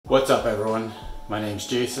What's up everyone? My name's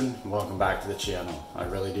Jason and welcome back to the channel. I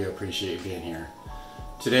really do appreciate you being here.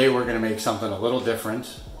 Today we're going to make something a little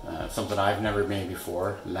different, something I've never made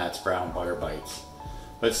before, and that's brown butter bites.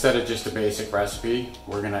 But instead of just a basic recipe,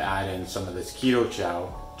 we're going to add in some of this Keto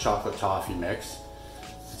Chow chocolate toffee mix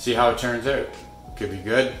and see how it turns out. Could be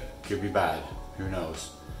good, could be bad, who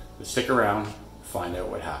knows. But stick around, find out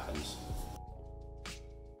what happens.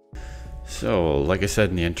 So, like I said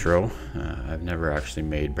in the intro, I've never actually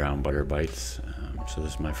made brown butter bites, so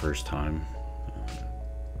this is my first time.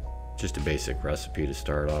 Just a basic recipe to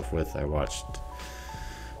start off with. I watched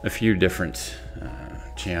a few different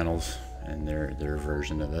channels and their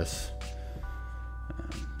version of this.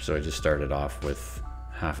 So I just started off with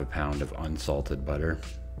half a pound of unsalted butter.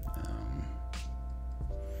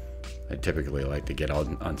 I typically like to get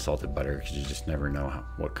unsalted butter because you just never know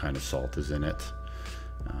what kind of salt is in it.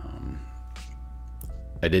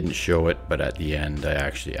 I didn't show it, but at the end I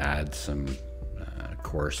actually add some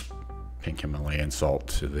coarse pink Himalayan salt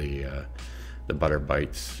to the butter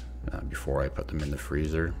bites before I put them in the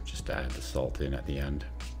freezer, just to add the salt in at the end.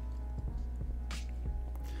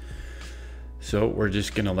 So we're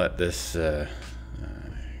just gonna let this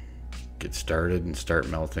get started and start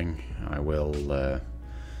melting. I will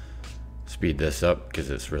speed this up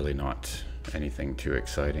because it's really not anything too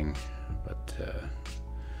exciting, but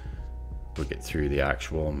we'll get through the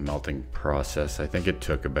actual melting process. I think it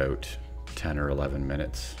took about 10 or 11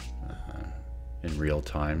 minutes in real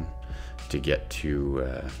time to get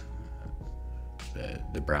to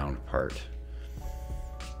the browned part.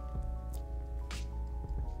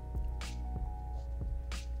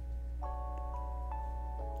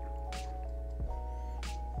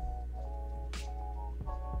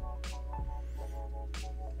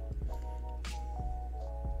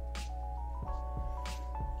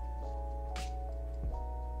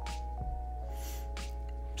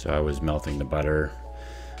 So I was melting the butter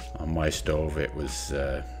on my stove. It was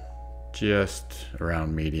just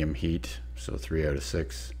around medium heat, so 3 out of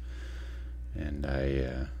 6. And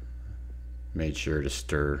I made sure to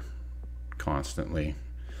stir constantly,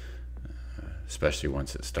 especially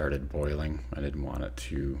once it started boiling. I didn't want it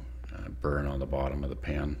to burn on the bottom of the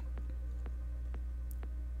pan.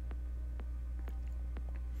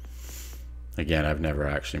 Again, I've never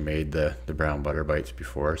actually made the brown butter bites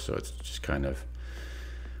before, so it's just kind of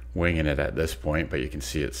winging it at this point, but you can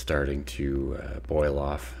see it's starting to boil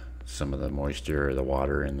off some of the moisture or the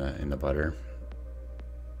water in the butter.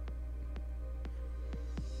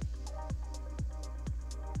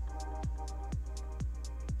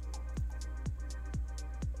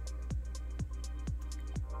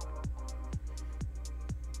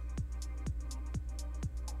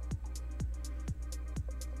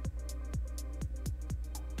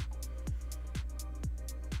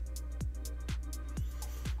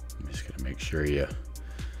 Make sure you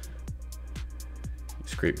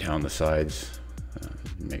scrape down the sides,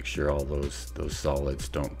 make sure all those solids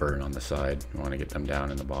don't burn on the side. You want to get them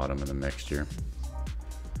down in the bottom of the mixture.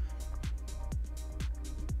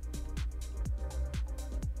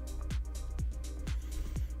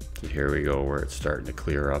 So here we go, where it's starting to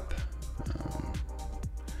clear up.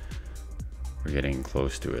 We're getting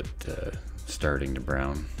close to it starting to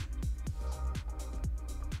brown.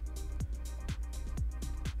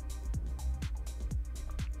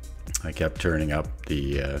 I kept turning up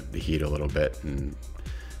the heat a little bit and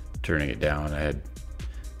turning it down. I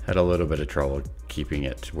had a little bit of trouble keeping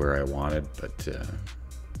it where I wanted, but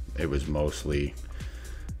it was mostly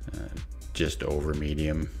just over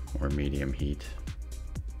medium or medium heat.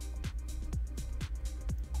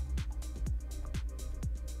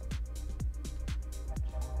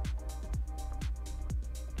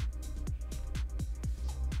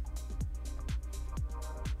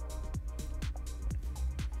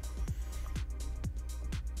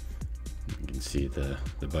 See the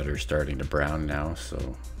butter starting to brown now,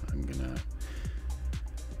 so I'm gonna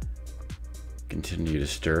continue to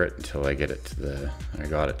stir it until I get it to I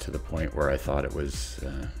got it to the point where I thought it was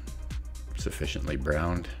sufficiently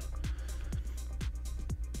browned.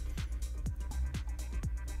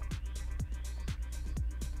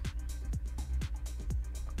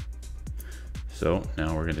 So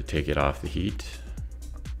now we're going to take it off the heat.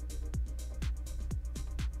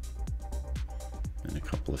 In a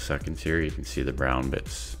couple of seconds here, you can see the brown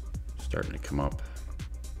bits starting to come up.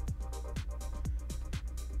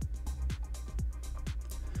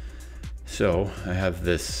 So I have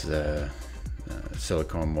this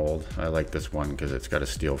silicone mold. I like this one because it's got a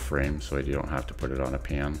steel frame, so you don't have to put it on a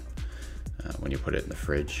pan when you put it in the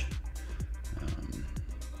fridge.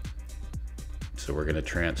 So we're going to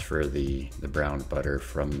transfer the browned butter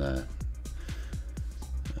from the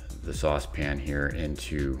the saucepan here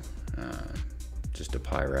into just a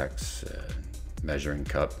Pyrex measuring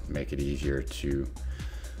cup, make it easier to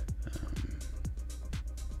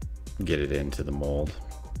get it into the mold.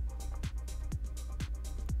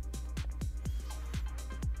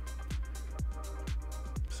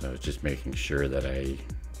 So just making sure that I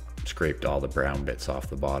scraped all the brown bits off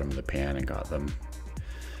the bottom of the pan and got them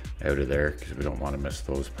out of there, because we don't want to miss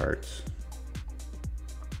those parts.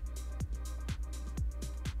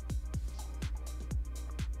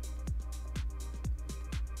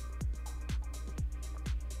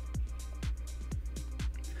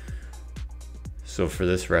 So for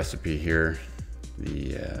this recipe here,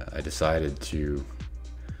 I decided to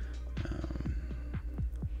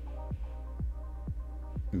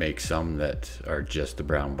make some that are just the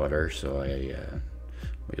brown butter. So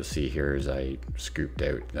what you'll see here is I scooped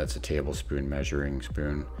out, that's a tablespoon measuring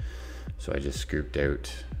spoon. So I just scooped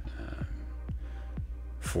out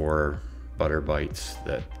 4 butter bites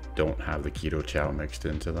that don't have the Keto Chow mixed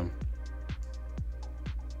into them.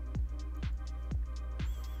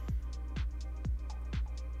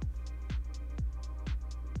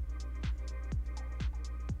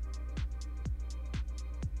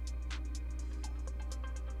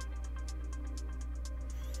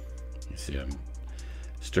 See, I'm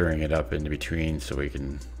stirring it up in between so we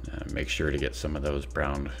can make sure to get some of those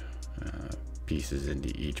brown pieces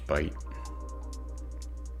into each bite.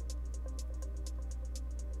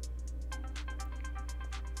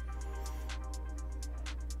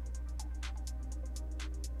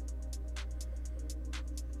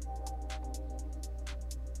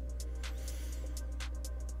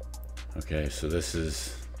 Okay, so this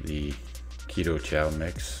is the Keto Chow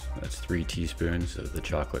mix. That's 3 teaspoons of the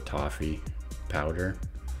chocolate toffee powder.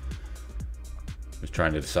 I was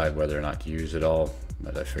trying to decide whether or not to use it all,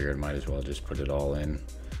 but I figured I might as well just put it all in.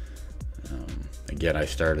 Again, I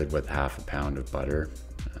started with 1/2 pound of butter,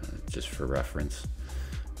 just for reference.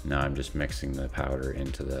 Now I'm just mixing the powder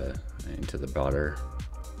into the butter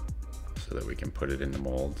so that we can put it in the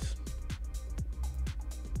molds.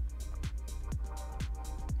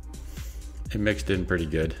 It mixed in pretty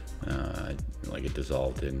good. Like it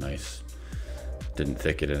dissolved in nice. Didn't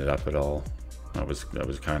thicken it up at all. I was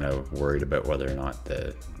kind of worried about whether or not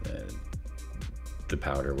the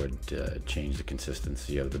powder would change the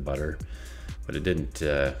consistency of the butter, but it didn't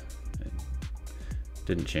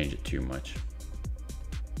change it too much.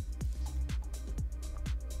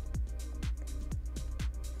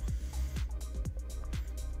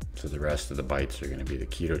 So the rest of the bites are going to be the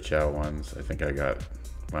Keto Chow ones. I think I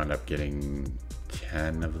wound up getting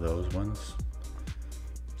 10 of those ones,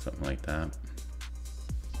 something like that.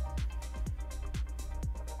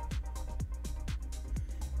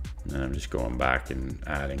 And then I'm just going back and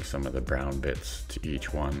adding some of the brown bits to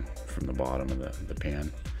each one from the bottom of the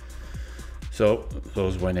pan. So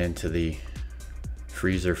those went into the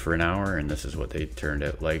freezer for an hour, and this is what they turned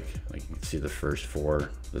out like. Like you can see the first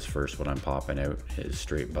 4, this first one I'm popping out is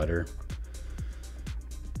straight butter.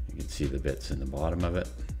 You can see the bits in the bottom of it.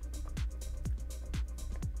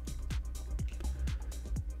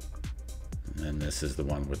 And this is the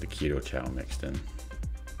one with the Keto Chow mixed in.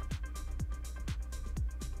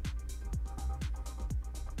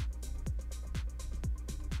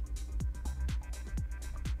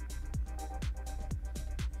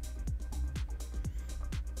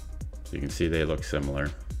 So you can see they look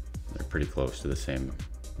similar. They're pretty close to the same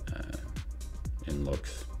in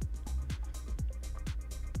looks.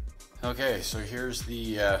 Okay, so here's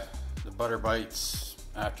the butter bites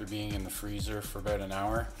after being in the freezer for about an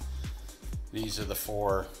hour. These are the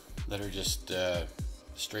 4 that are just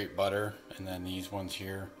straight butter, and then these ones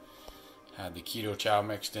here had the Keto Chow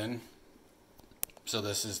mixed in. So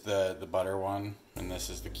this is the butter one, and this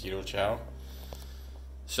is the Keto Chow.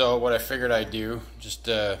 So what I figured I'd do, just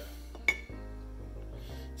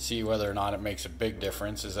see whether or not it makes a big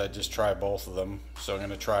difference, is I'd just try both of them. So I'm going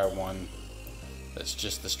to try one that's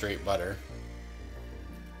just the straight butter.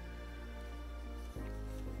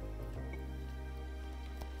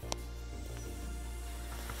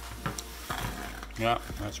 Yeah,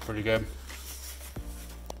 that's pretty good.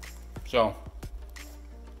 So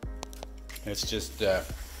it's just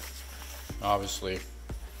obviously,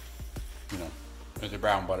 you know, it's a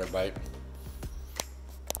brown butter bite.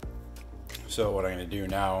 So what I'm going to do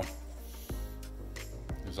now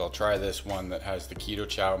is I'll try this one that has the Keto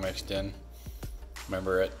Chow mixed in.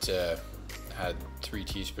 Remember, it had 3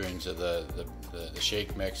 teaspoons of the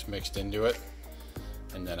shake mix mixed into it,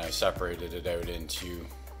 and then I separated it out into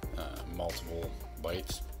multiple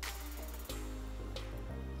bites.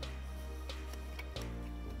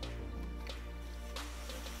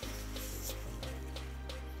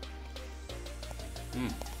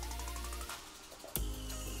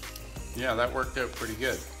 Yeah, that worked out pretty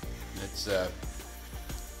good. It's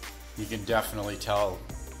you can definitely tell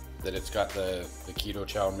that it's got the Keto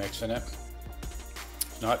Chow mix in it.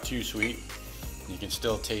 It's not too sweet. You can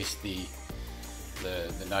still taste the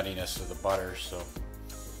nuttiness of the butter. So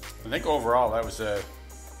I think overall that was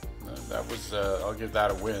I'll give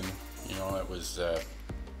that a win. You know, it was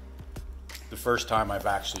the first time I've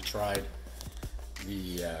actually tried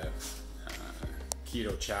the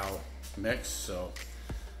Keto Chow mix, so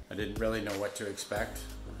I didn't really know what to expect,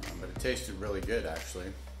 but it tasted really good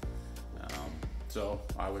actually. So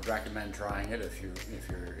I would recommend trying it if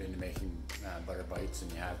you're into making butter bites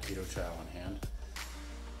and you have Keto Chow on hand.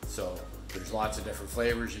 So there's lots of different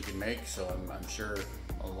flavors you can make, so I'm sure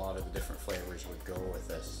a lot of the different flavors would go with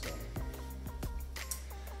this. So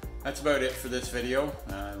that's about it for this video.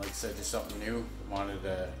 Like I said, just something new. Wanted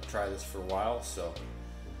to try this for a while. So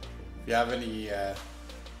if you have any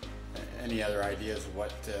other ideas of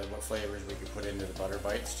what flavors we could put into the butter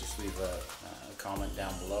bites, just leave a comment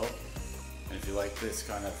down below. And if you like this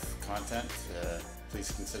kind of content,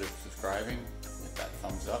 please consider subscribing, hit that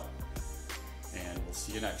thumbs up, and we'll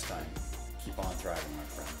see you next time. Keep on thriving, my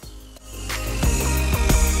friends.